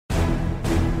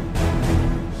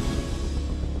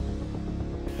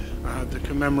the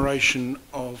commemoration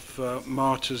of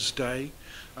Martyrs' Day.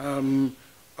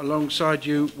 Alongside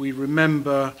you, we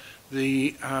remember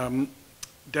the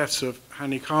deaths of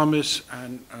Hani Khamis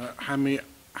and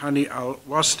Hani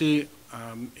al-Wasti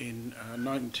in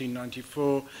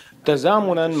 1994.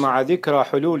 تزامنا مع ذكرى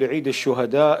حلول عيد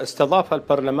الشهداء، استضاف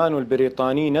البرلمان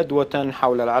البريطاني ندوة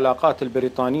حول العلاقات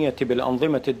البريطانية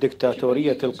بالأنظمة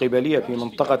الدكتاتورية القبلية في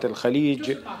منطقة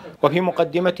الخليج، وفي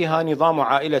مقدمتها نظام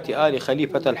عائلة آل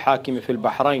خليفة الحاكم في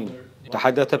البحرين.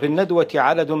 تحدث في الندوة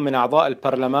عدد من أعضاء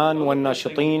البرلمان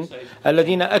والناشطين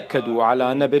الذين أكدوا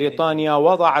على أن بريطانيا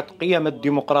وضعت قيم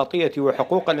الديمقراطية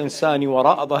وحقوق الإنسان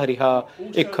وراء ظهرها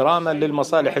إكراما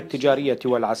للمصالح التجارية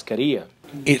والعسكرية.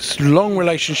 Its long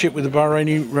relationship with the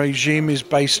Bahraini regime is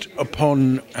based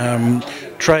upon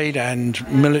trade and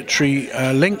military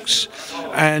links,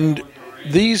 and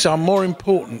these are more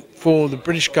important for the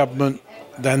British government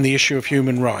than the issue of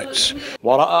human rights.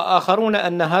 ورأى آخرون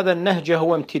أن هذا النهج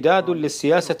هو امتداد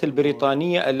للسياسة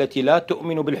البريطانية التي لا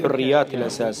تؤمن بالحريات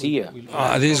الأساسية.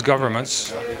 These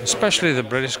governments, especially the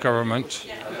British government,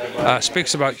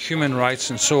 speaks about human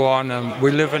rights and so on, and we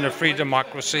live in a free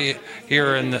democracy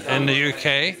here in the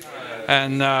UK,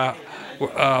 and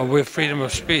with freedom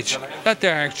of speech. That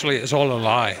there actually is all a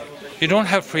lie. You don't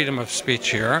have freedom of speech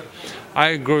here.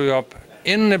 I grew up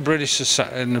in the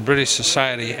British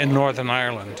society in Northern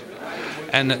Ireland,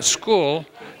 and at school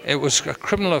it was a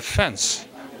criminal offence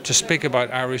to speak about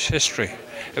Irish history.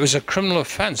 It was a criminal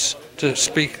offence to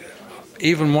speak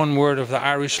even one word of the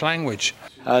Irish language.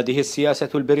 هذه السياسة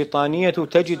البريطانية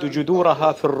تجد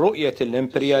جذورها في الرؤية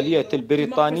الإمبريالية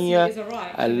البريطانية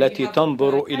التي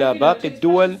تنظر إلى باقي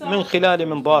الدول من خلال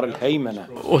منظار الهيمنة.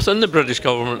 Within the British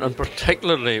government, and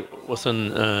particularly within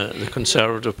the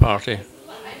Conservative Party,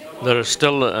 there is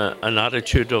still an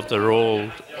attitude of their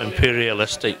old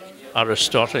imperialistic,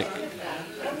 aristocratic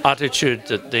attitude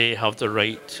that they have the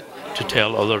right to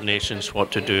tell other nations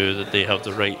what to do, that they have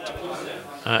the right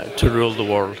to rule the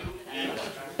world.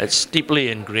 It's deeply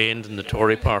ingrained in the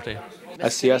Tory party.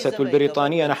 السياسة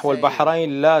البريطانية نحو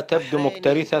البحرين لا تبدو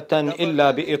مكترثة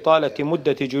إلا بإطالة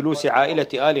مدة جلوس عائلة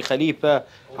آل خليفة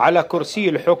على كرسي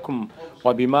الحكم،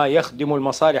 وبما يخدم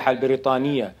المصالح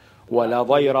البريطانية، ولا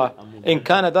ضير إن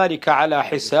كان ذلك على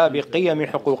حساب قيم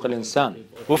حقوق الإنسان.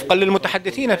 وفقا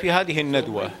للمتحدثين في هذه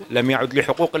الندوة، لم يعد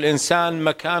لحقوق الإنسان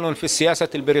مكان في السياسة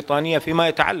البريطانية فيما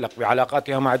يتعلق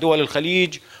بعلاقاتها مع دول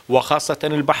الخليج وخاصة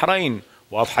البحرين،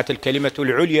 وأضحت الكلمة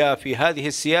العليا في هذه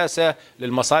السياسة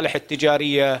للمصالح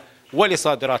التجارية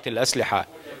ولصادرات الأسلحة.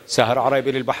 ساهر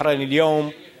عريبي للبحرين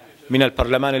اليوم من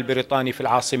البرلمان البريطاني في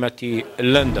العاصمة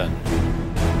لندن.